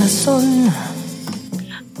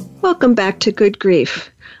 Welcome back to Good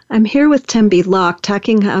Grief. I'm here with Tembi Locke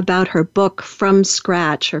talking about her book, From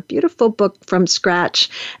Scratch, her beautiful book, From Scratch.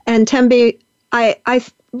 And Tembi, I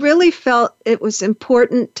really felt it was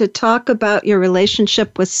important to talk about your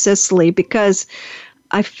relationship with Cicely, because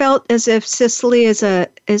I felt as if Cicely is a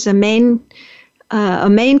main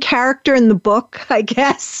character in the book, I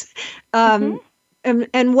guess.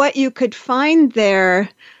 And what you could find there,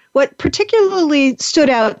 what particularly stood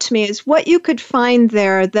out to me is what you could find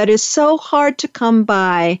there that is so hard to come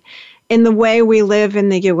by in the way we live in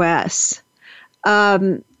the U.S.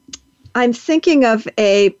 I'm thinking of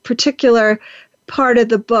a particular part of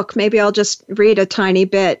the book. Maybe I'll just read a tiny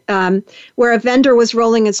bit, where a vendor was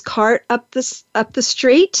rolling his cart up the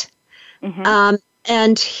street. Mm-hmm.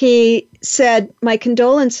 And he said, "My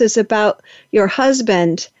condolences about your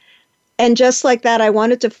husband." And just like that, I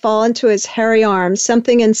wanted to fall into his hairy arms.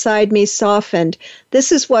 Something inside me softened.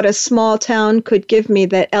 This is what a small town could give me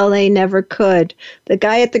that L.A. never could. The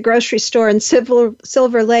guy at the grocery store in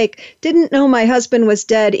Silver Lake didn't know my husband was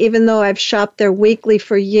dead, even though I've shopped there weekly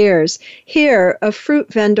for years. Here, a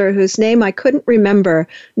fruit vendor whose name I couldn't remember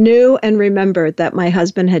knew and remembered that my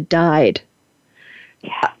husband had died.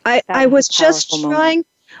 Yeah, I was just trying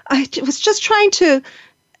to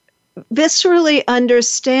viscerally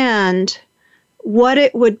understand what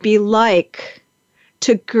it would be like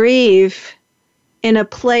to grieve in a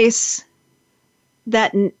place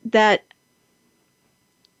that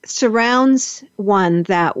surrounds one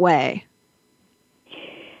that way.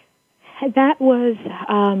 That was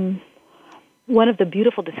one of the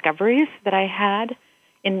beautiful discoveries that I had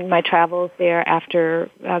in my travels there after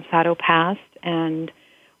Sado passed, and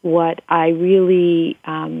what I really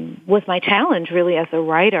was my challenge really as a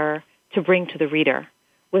writer to bring to the reader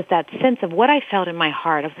was that sense of what I felt in my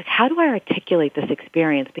heart. I was like, how do I articulate this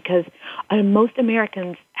experience? Because most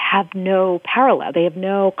Americans have no parallel. They have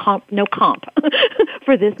no comp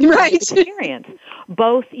for this experience.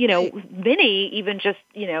 Both, many even just,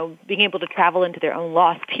 being able to travel into their own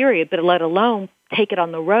loss period, but let alone take it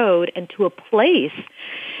on the road and to a place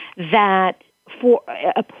that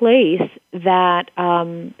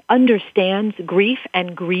understands grief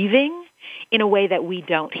and grieving in a way that we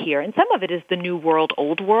don't here. And some of it is the new world,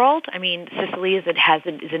 old world. I mean, Sicily is a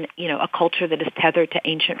culture that is tethered to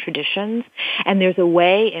ancient traditions. And there's a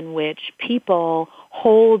way in which people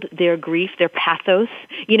hold their grief, their pathos,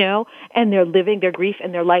 and they're living their grief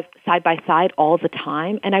and their life side by side all the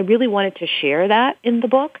time. And I really wanted to share that in the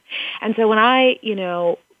book. And so when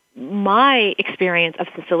my experience of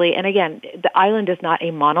Sicily, and again, the island is not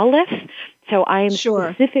a monolith, so I am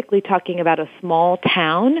specifically talking about a small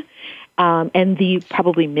town, and the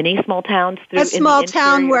probably many small towns. A small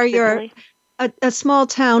town where a small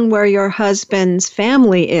town where your husband's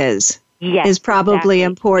family is probably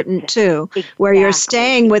important too, where you're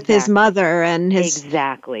staying with his mother and his...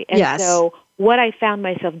 Exactly. And so what I found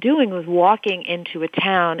myself doing was walking into a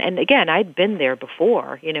town, and again, I'd been there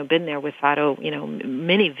before, been there with Fado,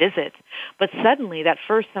 many visits, but suddenly that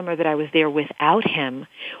first summer that I was there without him,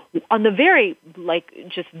 on the very,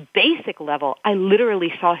 just basic level, I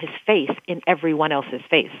literally saw his face in everyone else's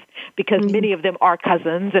face, because many of them are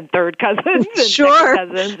cousins and third cousins and second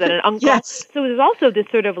cousins and an uncle. Yes. So there's also this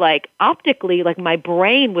sort of optically, my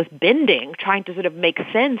brain was bending, trying to sort of make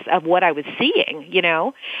sense of what I was seeing,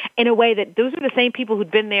 in a way that those are the same people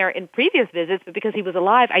who'd been there in previous visits, but because he was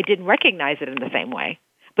alive, I didn't recognize it in the same way.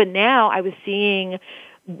 But now I was seeing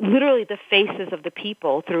literally the faces of the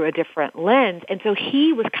people through a different lens. And so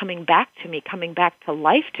he was coming back to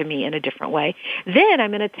life to me in a different way. Then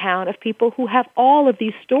I'm in a town of people who have all of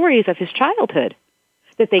these stories of his childhood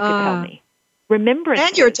that they could tell me. Remembrances.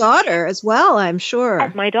 And your daughter as well, I'm sure.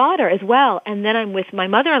 And my daughter as well. And then I'm with my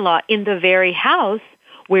mother-in-law in the very house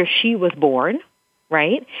where she was born.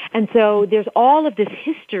 Right? And so there's all of this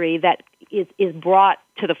history that is brought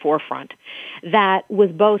to the forefront that was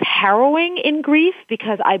both harrowing in grief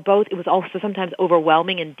because it was also sometimes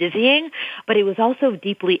overwhelming and dizzying, but it was also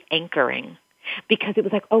deeply anchoring because it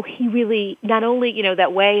was he really, not only,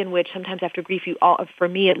 that way in which sometimes after grief, for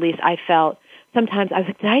me at least, I felt sometimes I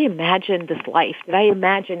was did I imagine this life? Did I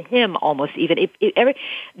imagine him almost even?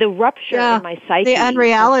 The rupture in my psyche. The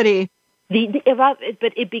unreality.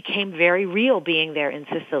 But it became very real being there in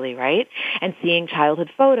Sicily, right? And seeing childhood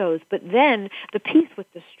photos. But then the piece with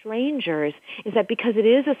the strangers is that because it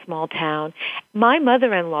is a small town, my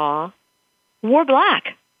mother-in-law wore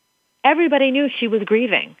black. Everybody knew she was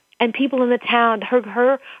grieving. And people in the town,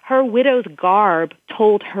 her widow's garb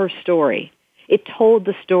told her story. It told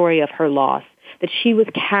the story of her loss, that she was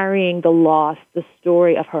carrying the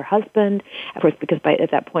story of her husband, of course, because at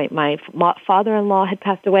that point my father-in-law had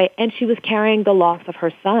passed away, and she was carrying the loss of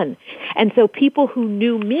her son. And so people who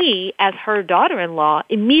knew me as her daughter-in-law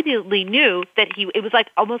immediately knew that it was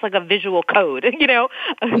almost like a visual code,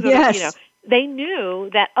 Yes. They knew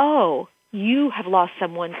that, you have lost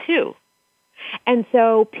someone too. And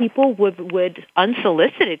so people would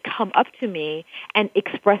unsolicited come up to me and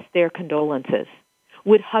express their condolences,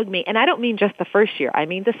 would hug me. And I don't mean just the first year. I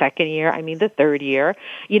mean the second year. I mean the third year,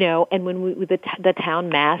 and when the town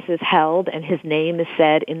mass is held and his name is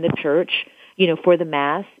said in the church, for the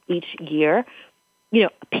mass each year,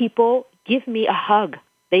 people give me a hug.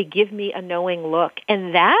 They give me a knowing look.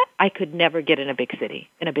 And that I could never get in a big city,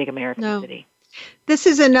 in a big American city. This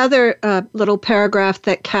is another little paragraph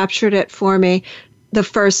that captured it for me.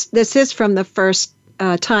 This is from the first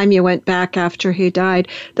time you went back after he died.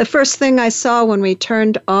 The first thing I saw when we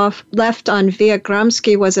turned left on Via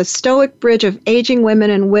Gramsci was a stoic bridge of aging women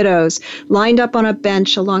and widows lined up on a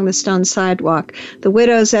bench along the stone sidewalk. The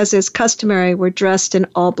widows, as is customary, were dressed in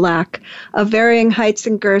all black. Of varying heights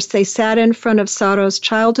and girths, they sat in front of Saro's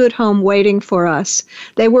childhood home waiting for us.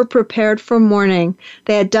 They were prepared for mourning.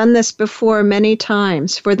 They had done this before many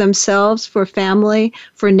times, for themselves, for family,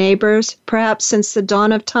 for neighbors, perhaps since the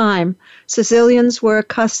dawn of time. Sicilians were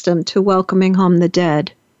accustomed to welcoming home the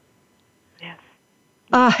dead. Yes.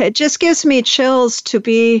 It just gives me chills to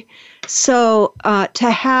be so, to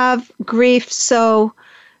have grief so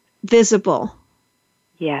visible.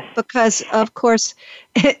 Yes. Because, of course,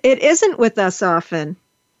 it isn't with us often.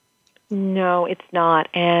 No, it's not.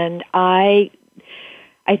 And I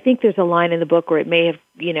think there's a line in the book where it may have,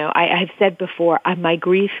 I've said before, my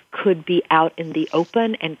grief could be out in the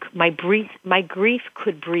open, and my grief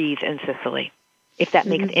could breathe in Sicily, if that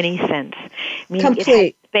makes any sense. Meaning it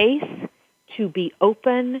has space to be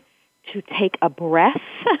open, to take a breath,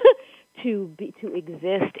 to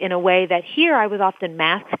exist in a way that here I was often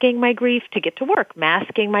masking my grief to get to work,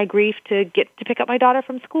 masking my grief to get to pick up my daughter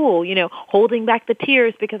from school, holding back the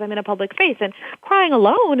tears because I'm in a public space and crying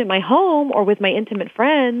alone in my home or with my intimate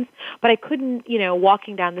friends. But I couldn't,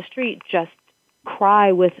 walking down the street, just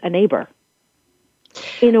cry with a neighbor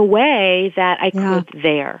in a way that I could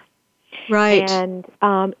there. Right. And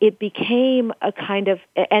it became a kind of,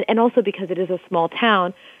 and also because it is a small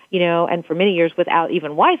town, and for many years without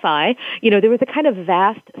even Wi-Fi, there was a kind of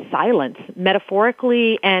vast silence,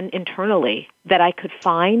 metaphorically and internally, that I could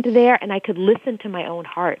find there, and I could listen to my own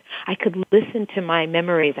heart. I could listen to my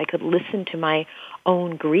memories. I could listen to my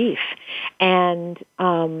own grief. And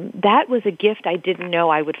that was a gift I didn't know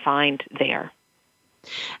I would find there.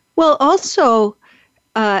 Well, also,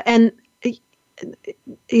 and,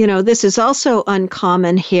 this is also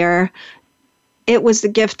uncommon here, it was the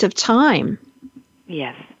gift of time.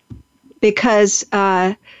 Yes. Because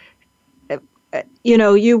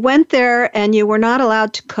you went there and you were not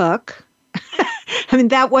allowed to cook. I mean,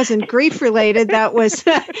 that wasn't grief related. That was,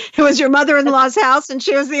 it was your mother-in-law's house and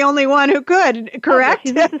she was the only one who could, correct?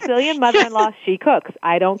 She's a Sicilian mother-in-law. She cooks.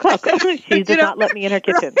 I don't cook. She does not let me in her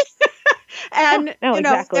kitchen. Right? And,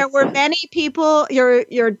 exactly. There were many people,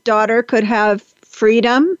 your daughter could have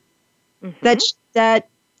freedom that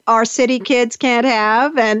our city kids can't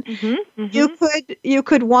have. And you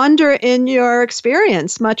could wander in your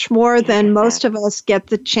experience much more than most of us get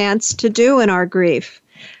the chance to do in our grief.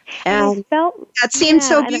 And that seemed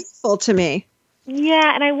so beautiful to me.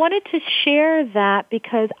 Yeah, and I wanted to share that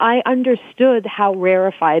because I understood how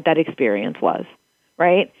rarefied that experience was,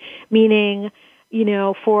 right? Meaning,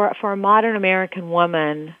 for a modern American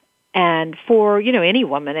woman and for, any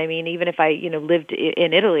woman, I mean, even if I, lived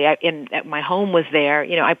in Italy, my home was there,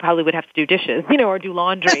 I probably would have to do dishes, or do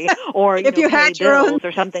laundry or, if you had your own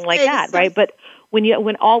or something like that, right? But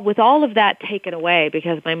with all of that taken away,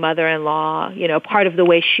 because my mother-in-law, part of the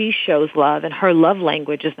way she shows love and her love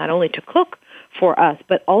language is not only to cook for us,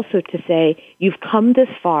 but also to say, you've come this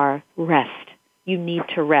far, rest. You need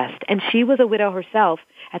to rest. And she was a widow herself.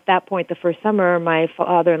 At that point, the first summer, my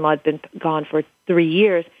father-in-law had been gone for 3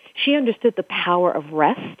 years. She understood the power of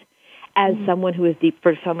rest as someone who is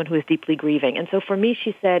deeply grieving. And so for me,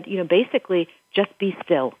 she said, basically, just be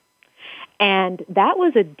still. And that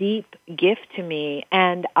was a deep gift to me.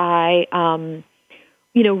 And I,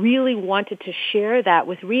 really wanted to share that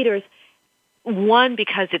with readers. One,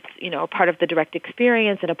 because it's, a part of the direct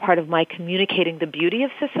experience and a part of my communicating the beauty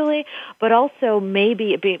of Sicily, but also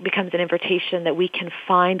maybe it becomes an invitation that we can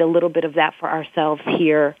find a little bit of that for ourselves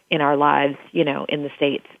here in our lives, in the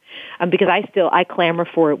States. Because I clamor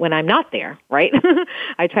for it when I'm not there, right?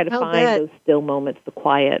 I try to find those still moments, the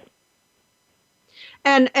quiet.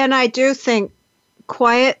 And I do think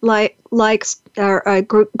quiet likes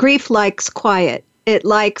grief likes quiet. It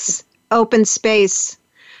likes open space,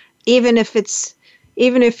 even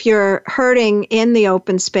if you're hurting in the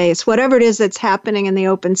open space, whatever it is that's happening in the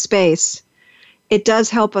open space, it does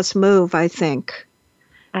help us move, I think.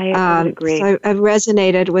 I agree. So I've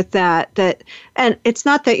resonated with that. And it's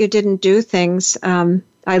not that you didn't do things.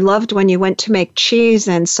 I loved when you went to make cheese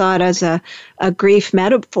and saw it as a grief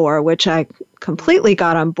metaphor, which I completely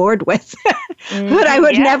got on board with, but I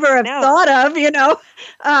would never have thought of, And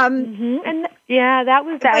that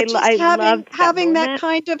was that. I loved having that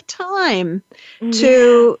kind of time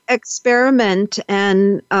to experiment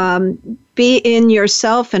and be in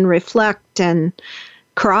yourself and reflect and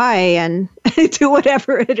cry and do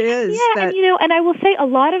whatever it is. Yeah, and I will say a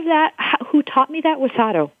lot of that, who taught me that was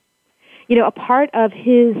Sado. A part of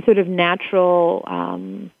his sort of natural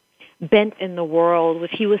bent in the world was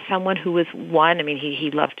he was someone who was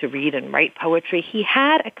he loved to read and write poetry. He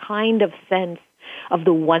had a kind of sense of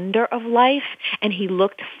the wonder of life, and he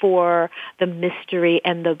looked for the mystery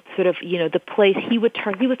and the sort of, the place he was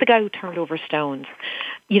the guy who turned over stones,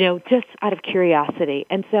 just out of curiosity.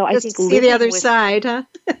 And so I think see the other side, huh?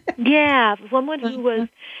 Yeah, someone who was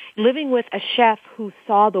living with a chef who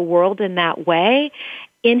saw the world in that way.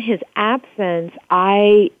 In his absence,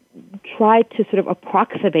 I tried to sort of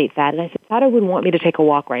approximate that. And I said, Sado would want me to take a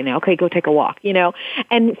walk right now. Okay, go take a walk,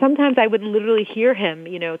 And sometimes I would literally hear him,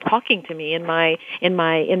 talking to me in my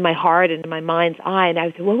heart and in my mind's eye. And I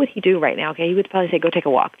would say, what would he do right now? Okay, he would probably say, go take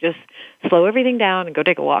a walk. Just slow everything down and go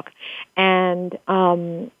take a walk. And,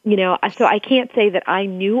 so I can't say that I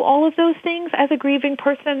knew all of those things as a grieving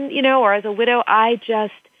person, or as a widow. I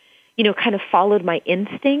just, kind of followed my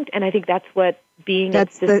instinct. And I think that's what being in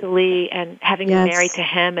Sicily and having been married to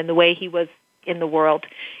him and the way he was in the world,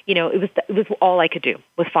 it was all I could do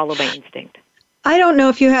was follow my instinct. I don't know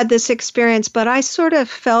if you had this experience, but I sort of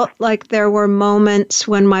felt like there were moments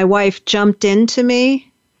when my wife jumped into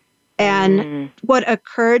me, and what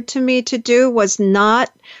occurred to me to do was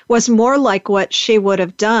more like what she would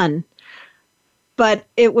have done. But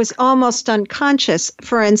it was almost unconscious.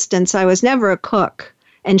 For instance, I was never a cook,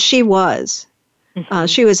 and she was.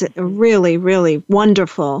 She was a really, really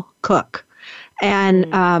wonderful cook.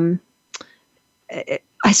 And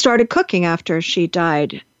I started cooking after she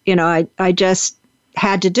died. I just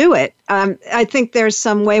had to do it. I think there's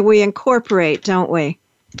some way we incorporate, don't we?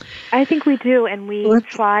 I think we do, and we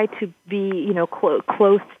try to be,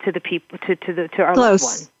 close to the people, to our loved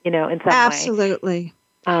one, in some way. Absolutely.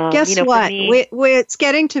 Guess what? It's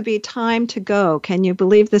getting to be time to go. Can you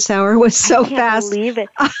believe this hour was so fast? I can't believe it.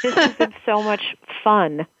 This has been so much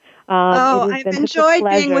fun. I've enjoyed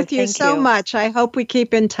being with you so much. I hope we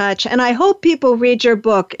keep in touch. And I hope people read your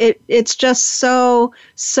book. It's just so,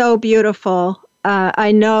 so beautiful.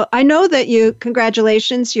 I know that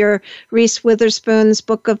congratulations, you're Reese Witherspoon's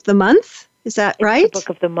Book of the Month. Is that right? It's the book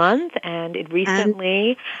of the month, and it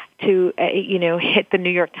recently hit the New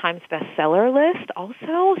York Times bestseller list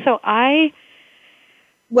also. So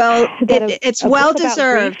it's well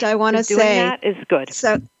deserved. I want to say that is good.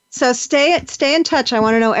 So stay in touch. I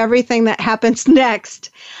want to know everything that happens next.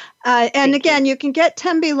 And again, you can get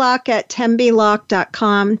Tembilock at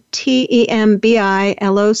tembilock.com,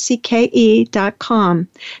 TEMBILOCKE.com.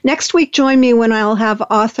 Next week, join me when I'll have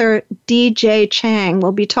author D.J. Chang.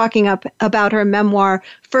 We'll be talking about her memoir,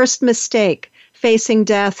 First Mistake, Facing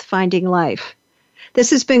Death, Finding Life.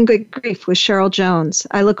 This has been Good Grief with Cheryl Jones.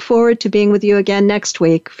 I look forward to being with you again next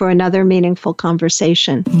week for another meaningful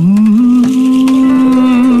conversation.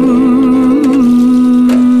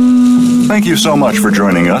 Thank you so much for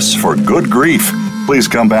joining us for Good Grief. Please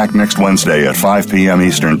come back next Wednesday at 5 p.m.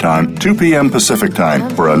 Eastern Time, 2 p.m. Pacific Time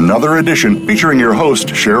for another edition featuring your host,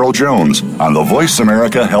 Cheryl Jones, on the Voice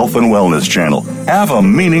America Health and Wellness Channel. Have a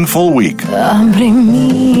meaningful week. Abre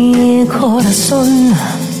mi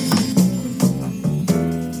corazón.